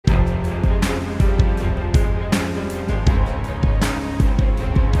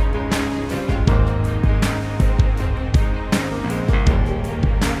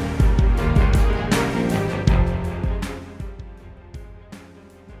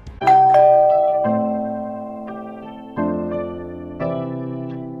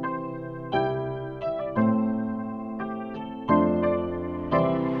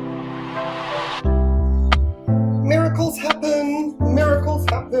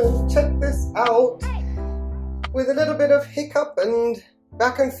out with a little bit of hiccup and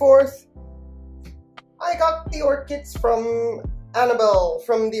back and forth. I got the orchids from Annabelle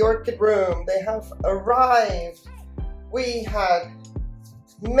from the Orchid Room. They have arrived. We had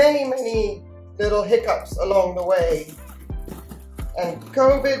many little hiccups along the way, and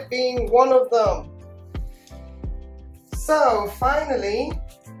COVID being one of them. So finally,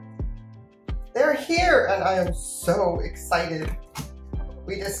 they're here and I am so excited.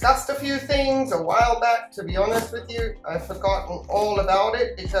 We discussed a few things a while back. To be honest with you, I've forgotten all about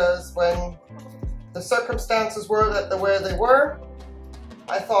it because when the circumstances were where they were,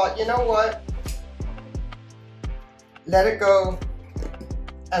 I thought, you know what? Let it go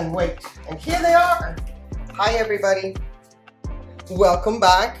and wait. And here they are. Hi everybody. Welcome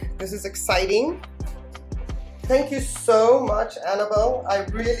back. This is exciting. Thank you so much, Annabelle. I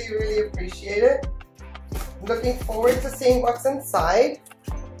really appreciate it. I'm looking forward to seeing what's inside.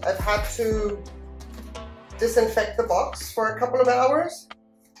 I've had to disinfect the box for a couple of hours,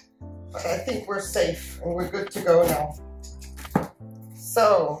 but I think we're safe and we're good to go now.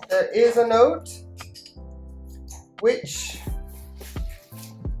 So there is a note which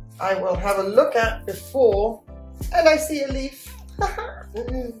I will have a look at before, and I see a leaf.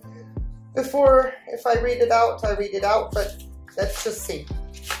 Before, if I read it out, I read it out, but let's just see.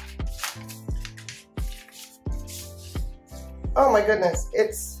 Oh my goodness,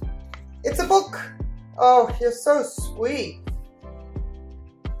 it's a book. Oh, you're so sweet.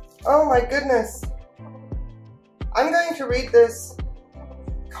 Oh my goodness. I'm going to read this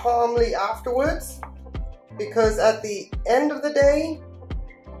calmly afterwards, because at the end of the day,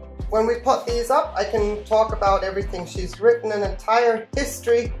 when we put these up, I can talk about everything. She's written an entire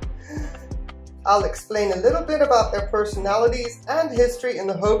history. I'll explain a little bit about their personalities and history in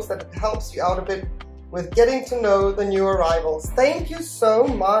the hopes that it helps you out a bit with getting to know the new arrivals. Thank you so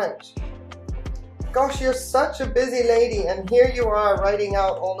much. Gosh, you're such a busy lady, and here you are writing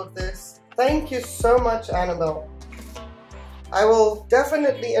out all of this. Thank you so much, Annabelle. I will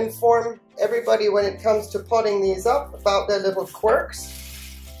definitely inform everybody when it comes to potting these up about their little quirks.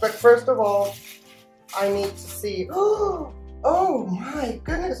 But first of all, I need to see. Oh my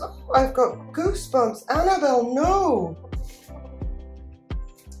goodness, oh, I've got goosebumps. Annabelle, no.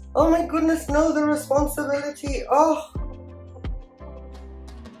 Oh my goodness, no, the responsibility. Oh,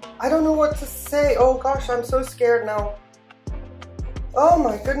 I don't know what to say. Oh gosh, I'm so scared now. Oh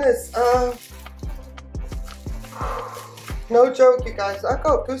my goodness. No joke, you guys, I've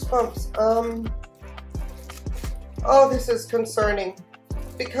got goosebumps. Oh, this is concerning.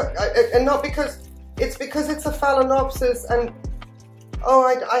 And not because, it's because it's a Phalaenopsis, and oh,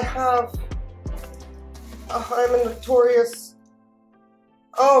 I'm a notorious,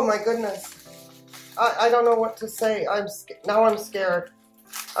 oh my goodness. I don't know what to say. Now I'm scared.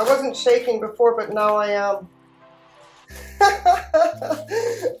 I wasn't shaking before, but now I am.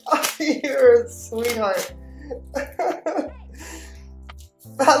 Oh, you're a sweetheart.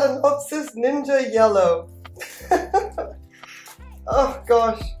 Phalaenopsis Ninja Yellow. Oh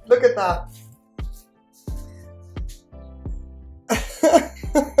gosh, look at that.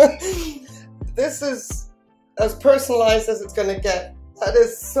 This is as personalized as it's gonna get. That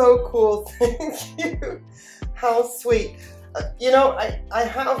is so cool. Thank you. How sweet. You know, I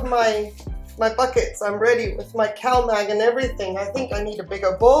have my buckets. I'm ready with my CalMag and everything. I think I need a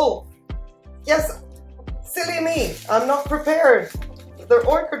bigger bowl. Yes, silly me. I'm not prepared. The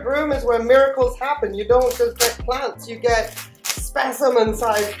Orchid Room is where miracles happen. You don't just get plants, you get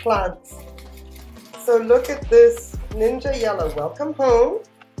specimen-sized plants. So look at this Ninja Yellow. Welcome home.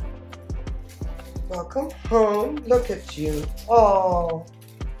 Welcome home. Look at you. Oh,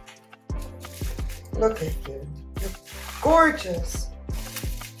 look at you. You're gorgeous.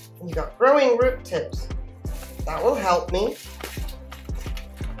 And you got growing root tips. That will help me.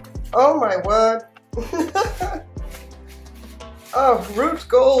 Oh my word. Oh, root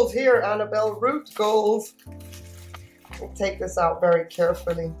gold here, Annabelle. Root gold. I'll take this out very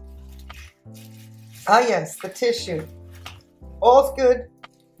carefully. Ah yes, the tissue. All's good.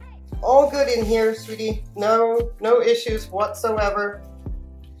 All good in here, sweetie. No issues whatsoever.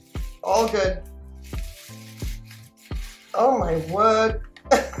 All good. Oh my word.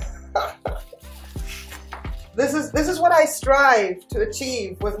 This is what I strive to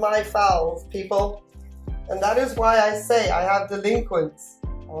achieve with my phals, people. And that is why I say I have delinquents.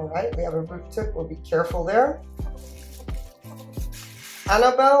 All right, we have a root tip. We'll be careful there.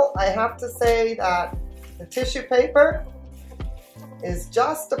 Annabelle, I have to say that the tissue paper is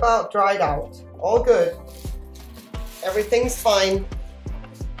just about dried out. All good. Everything's fine.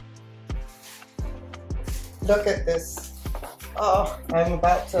 Look at this. Oh, I'm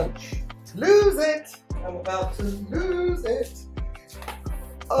about to to lose it. I'm about to lose it.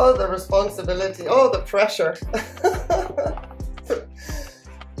 Oh, the responsibility. Oh, the pressure.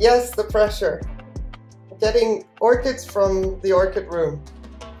 Yes, the pressure. Getting orchids from the Orchid Room.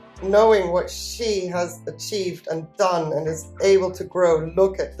 Knowing what she has achieved and done and is able to grow.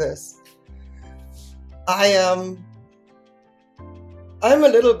 Look at this. I'm a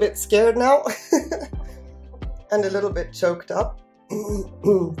little bit scared now. And a little bit choked up.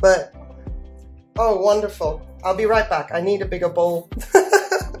 But, oh, wonderful. I'll be right back. I need a bigger bowl.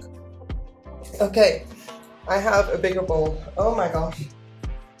 Okay, I have a bigger bowl. Oh my gosh.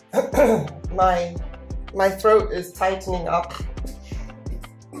 My throat is tightening up.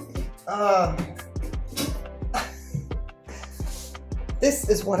 This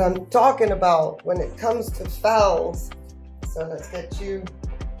is what I'm talking about when it comes to phals. So let's get you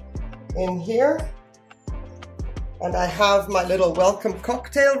in here. And I have my little welcome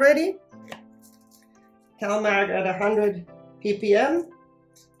cocktail ready. CalMag at 100 ppm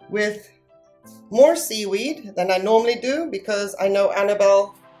with more seaweed than I normally do because I know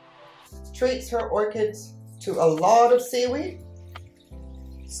Annabelle treats her orchids to a lot of seaweed.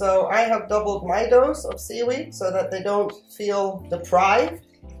 So I have doubled my dose of seaweed so that they don't feel deprived.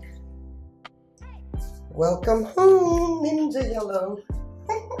 Welcome home, Ninja Yellow.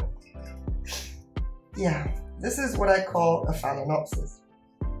 Yeah, this is what I call a Phalaenopsis.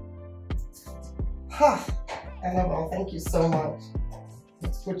 Ha! Annabelle, thank you so much.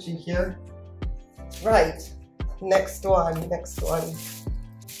 Let's put you here. Right, next one, next one.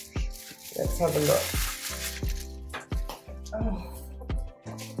 Let's have a look.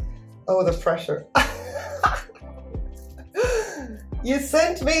 Oh, the pressure. You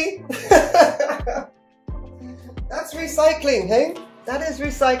sent me. That's recycling, hey? That is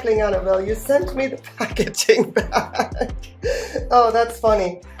recycling, Annabelle. You sent me the packaging back. Oh, that's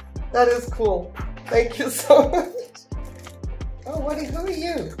funny. That is cool. Thank you so much. Oh, who are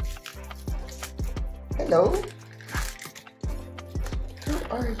you? Hello? Who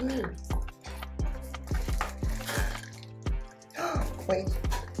are you? Wait.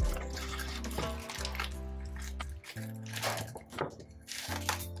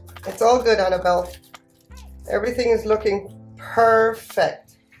 It's all good, Annabelle. Everything is looking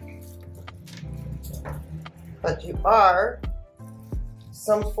perfect. But you are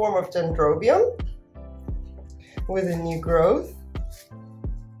some form of dendrobium with a new growth.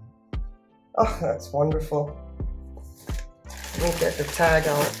 Oh, that's wonderful. Let me get the tag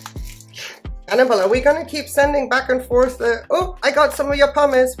out. Annabelle, are we gonna keep sending back and forth the... Oh, I got some of your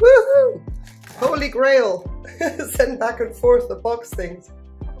pumice. Woohoo! Holy grail. Send back and forth the box things.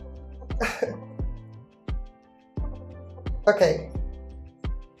 Okay.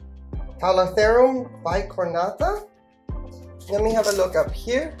 Calatherum bicornata. Let me have a look up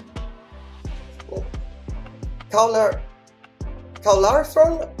here. Caularthron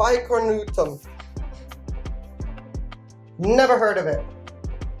bicornutum. Never heard of it.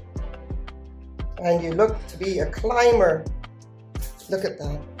 And you look to be a climber. Look at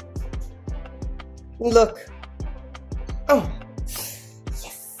that. Look. Oh.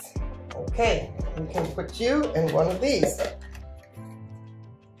 Yes. Okay. We can put you in one of these.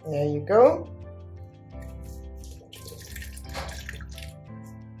 There you go.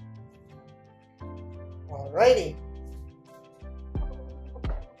 Alrighty.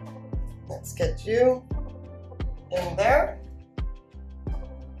 Let's get you in there.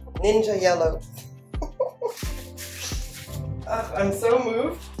 Ninja Yellow. I'm so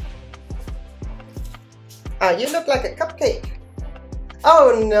moved. You look like a cupcake.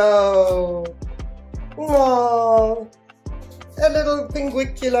 Oh no. No. A little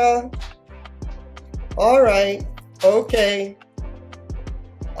pinguicula. Alright. Okay.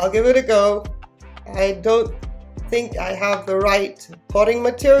 I'll give it a go. I don't think I have the right potting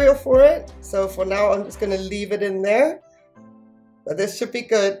material for it. So for now, I'm just going to leave it in there. But this should be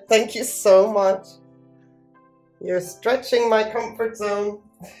good. Thank you so much. You're stretching my comfort zone.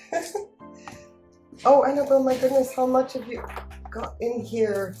 Oh, Annabelle, my goodness, how much have you got in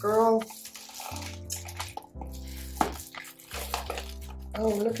here, girl? Oh,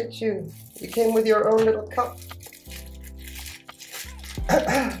 look at you. You came with your own little cup.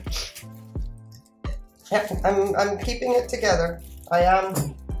 Yeah, I'm keeping it together.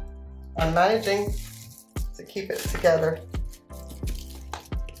 I'm managing to keep it together.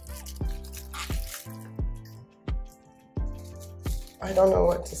 I don't know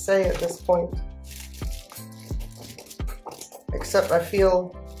what to say at this point. Except I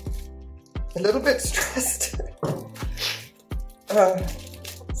feel a little bit stressed.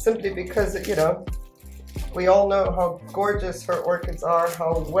 Simply because, you know, We all know how gorgeous her orchids are,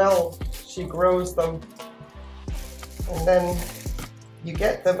 how well she grows them. And then you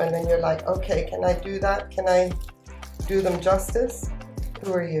get them and then you're like, okay, can I do that? Can I do them justice?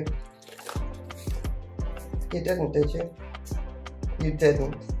 Who are you? You didn't, did you? You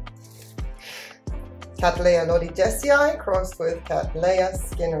didn't. Cattleya lodigesii crossed with Cattleya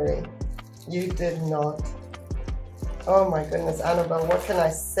skinneri. You did not. Oh my goodness, Annabelle, what can I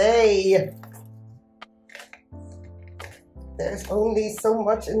say? There's only so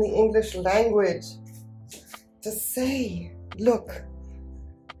much in the English language to say. Look.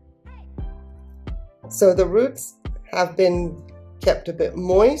 So the roots have been kept a bit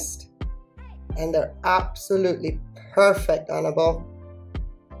moist and they're absolutely perfect, Annabelle.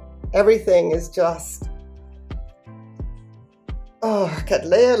 Everything is just, oh,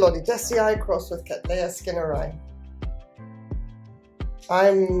 Cattleya lodigesii crossed with Cattleya skinneri.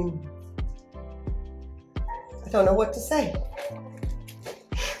 I don't know what to say.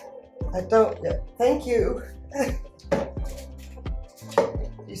 Thank you.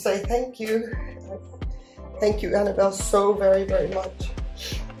 You say thank you. Thank you, Annabelle, so very, very much.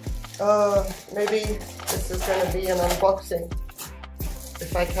 Maybe this is going to be an unboxing.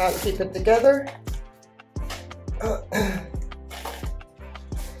 If I can't keep it together.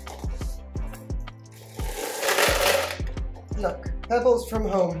 Look, pebbles from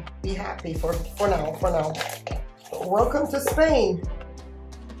home. Be happy for now. Welcome to Spain,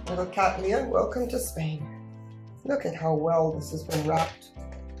 little Cattleya. Welcome to Spain. Look at how well this has been wrapped.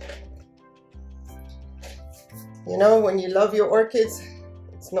 You know, when you love your orchids,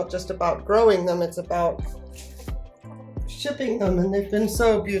 it's not just about growing them, it's about shipping them, and they've been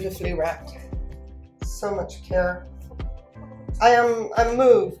so beautifully wrapped. So much care. I'm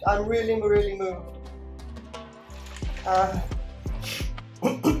moved. I'm really, really moved. I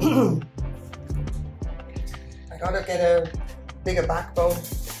gotta get a bigger backbone.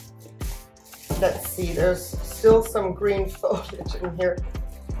 Let's see, there's still some green foliage in here.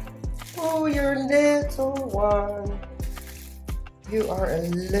 Oh, you're a little one. You are a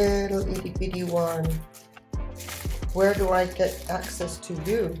little itty bitty one. Where do I get access to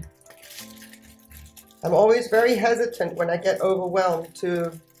you? I'm always very hesitant when I get overwhelmed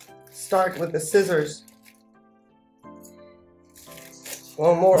to start with the scissors.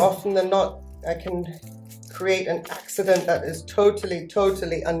 Well, more often than not, I can create an accident that is totally,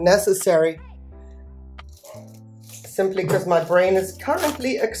 totally unnecessary. Simply because my brain is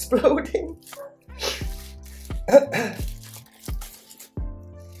currently exploding.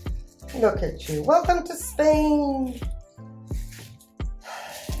 Look at you. Welcome to Spain.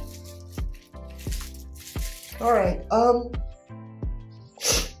 All right.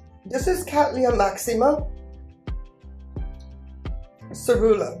 This is Cattleya maxima,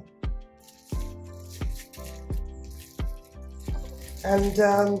 coerulea, and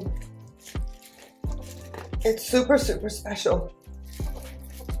it's super, super special.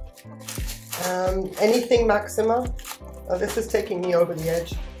 Anything maxima. Oh, this is taking me over the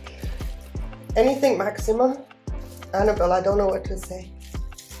edge. Anything maxima. Annabelle, I don't know what to say.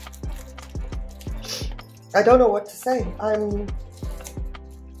 I don't know what to say. I'm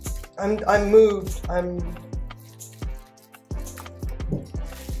moved.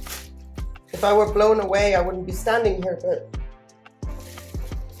 If I were blown away, I wouldn't be standing here, but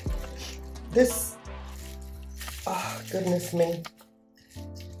this, oh, goodness me.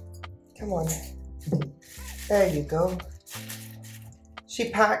 Come on. There you go. She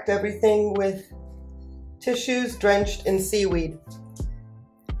packed everything with tissues drenched in seaweed.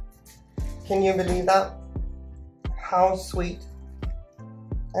 Can you believe that? How sweet.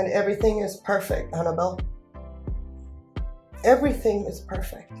 And everything is perfect, Annabelle. Everything is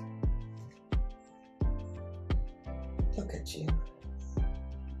perfect. Look at you.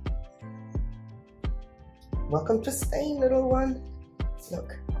 Welcome to Spain, little one.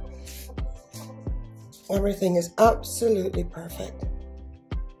 Look. Everything is absolutely perfect.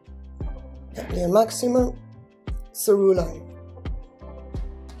 Cattleya maxima, coerulea.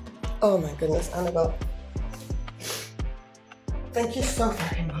 Oh my goodness, Annabelle. Thank you so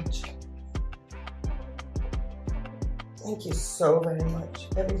very much. Thank you so very much.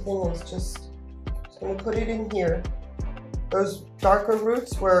 Everything is just going to put it in here. Those darker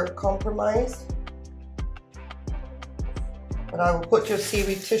roots were compromised. But I will put your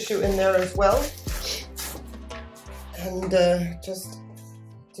seaweed tissue in there as well. And just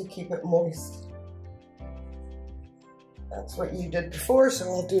to keep it moist. That's what you did before, so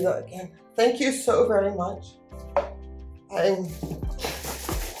I'll do that again. Thank you so very much.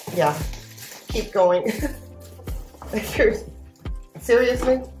 Yeah, keep going.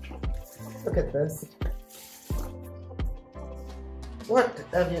 Seriously? Look at this. What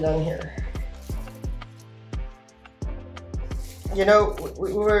have you done here? You know,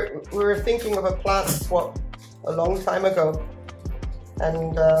 we were thinking of a plant swap a long time ago,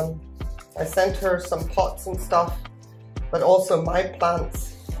 and I sent her some pots and stuff, but also my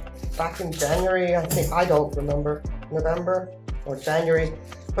plants back in January, I think. I don't remember, November or January,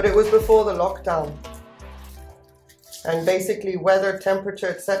 but it was before the lockdown. And basically weather, temperature,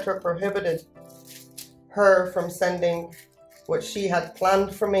 etc. prohibited her from sending what she had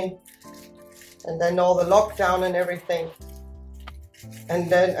planned for me. And then all the lockdown and everything. And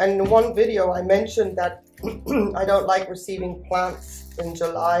then in one video I mentioned that I don't like receiving plants in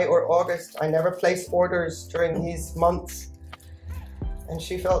July or August. I never place orders during these months. And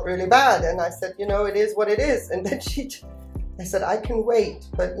she felt really bad. And I said, you know, it is what it is. And then I said, I can wait.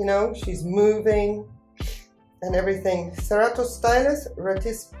 But you know, she's moving and everything. Ceratostylus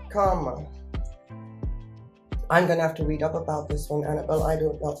retiscama. I'm gonna have to read up about this one, Annabelle. I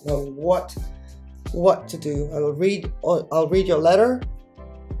do not know what to do. I'll read your letter,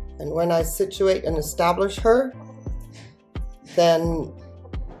 and when I situate and establish her, then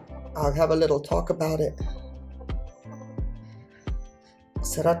I'll have a little talk about it.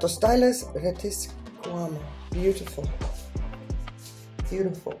 Ceratostylus retiscama. Beautiful.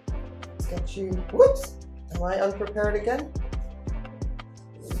 Beautiful. Let's get you. Whoops! Am I unprepared again?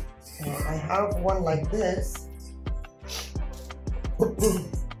 Okay, I have one like this. There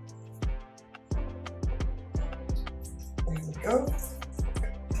we go.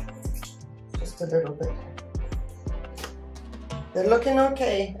 Just a little bit. They're looking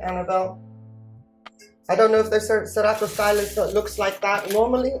okay, Annabelle. I don't know if there's Ceratostylus that looks like that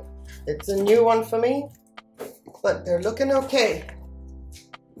normally. It's a new one for me, but they're looking okay.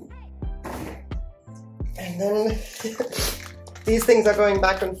 And then these things are going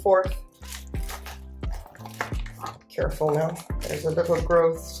back and forth. Careful now. There's a little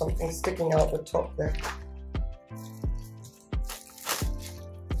growth, something sticking out the top there.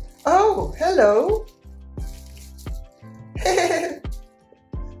 Oh, hello.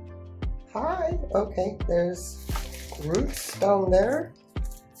 Hi. Okay, there's roots down there.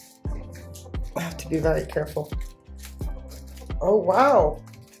 I have to be very careful. Oh, wow.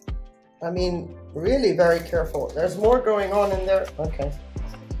 I mean, really very careful. There's more going on in there. Okay.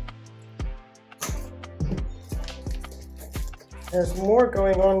 There's more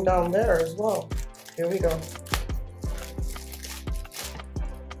going on down there as well. Here we go.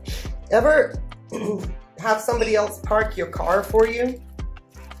 Ever have somebody else park your car for you?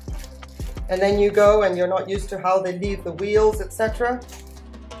 And then you go and you're not used to how they leave the wheels, etc.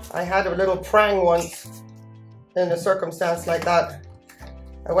 I had a little prang once in a circumstance like that.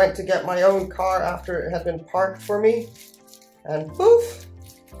 I went to get my own car after it had been parked for me, and poof!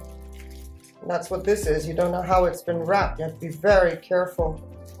 And that's what this is. You don't know how it's been wrapped. You have to be very careful.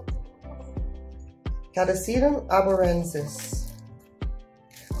 Cattleya aborensis.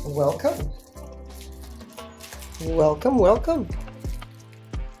 Welcome. Welcome, welcome.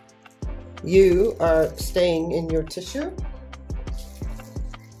 You are staying in your tissue.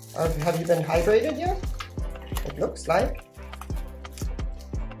 Have you been hydrated yet? It looks like.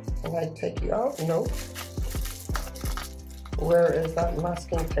 Can I take you out? No. Where is that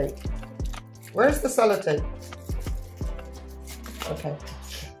masking tape? Where's the sellotape? Okay.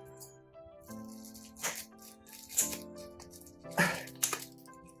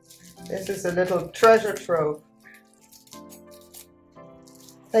 This is a little treasure trove.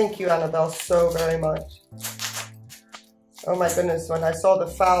 Thank you, Annabelle, so very much. Oh my goodness, when I saw the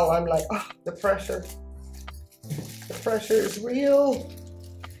phal, I'm like, oh, the pressure. The pressure is real.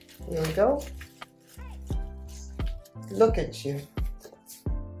 Here we go. Look at you.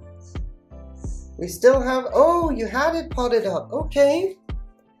 We still have, oh, you had it potted up. Okay.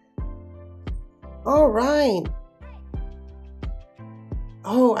 All right.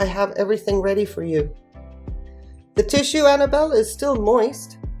 Oh, I have everything ready for you. The tissue, Annabelle, is still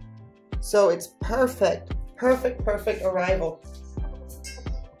moist. So it's perfect. Perfect, perfect arrival.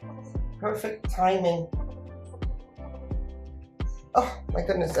 Perfect timing. Oh my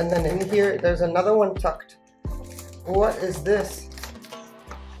goodness, and then in here, there's another one tucked. What is this?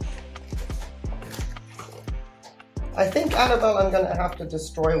 I think, Annabelle, I'm gonna have to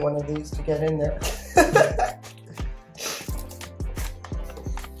destroy one of these to get in there.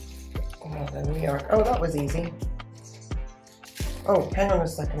 Oh, there we are. Oh, that was easy. Oh, hang on a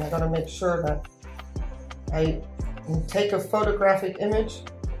second, I gotta make sure that I take a photographic image,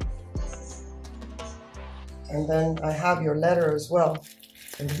 and then I have your letter as well.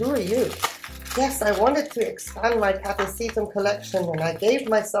 And who are you? Yes, I wanted to expand my Cattleya collection, and I gave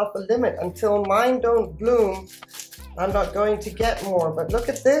myself a limit until mine don't bloom. I'm not going to get more, but look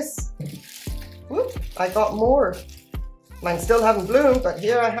at this. Whoop, I got more. Mine still haven't bloomed, but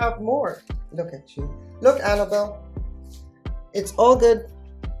here I have more. Look at you. Look, Annabelle. It's all good.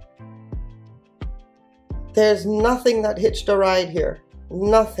 There's nothing that hitched a ride here.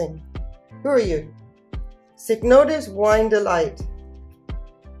 Nothing. Who are you? Cycnodes Wine Delight.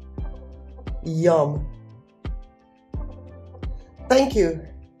 Yum. Thank you.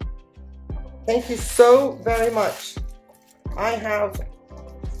 Thank you so very much. I have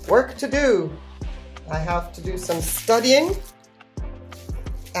work to do. I have to do some studying,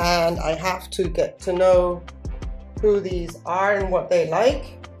 and I have to get to know who these are and what they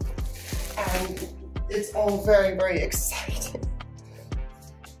like, and it's all very, very exciting.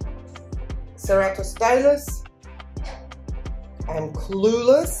 Ceratostylus, I'm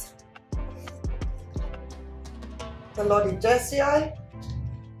clueless. APOLOGISE,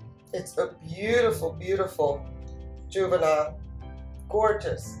 it's a beautiful, beautiful juvenile,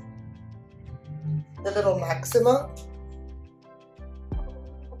 gorgeous. The little Maxima,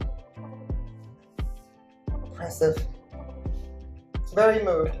 impressive. Very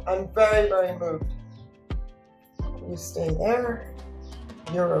moved. I'm very, very moved. You stay there.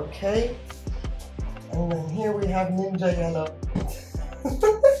 You're okay. And then here we have Ninja Yellow.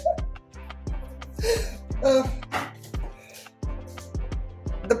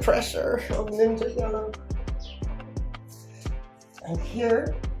 The pressure of Ninja Yellow. And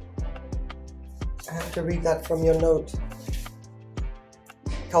here, I have to read that from your note.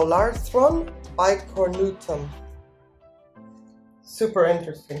 Caularthron bicornutum. Super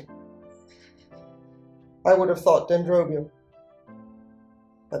interesting. I would have thought Dendrobium.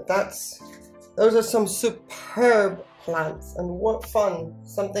 But those are some superb plants, and what fun.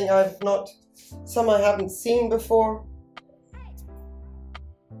 Something some I haven't seen before.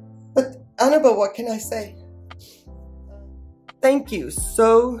 But Annabelle, what can I say? Thank you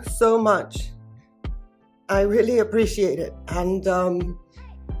so, so much. I really appreciate it. And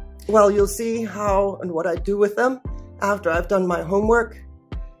well, you'll see how and what I do with them after I've done my homework.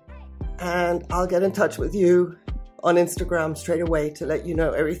 And I'll get in touch with you on Instagram straight away to let you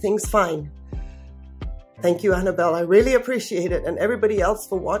know everything's fine. Thank you, Annabelle. I really appreciate it. And everybody else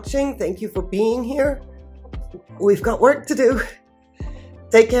for watching, thank you for being here. We've got work to do.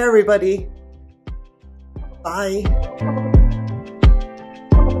 Take care, everybody. Bye.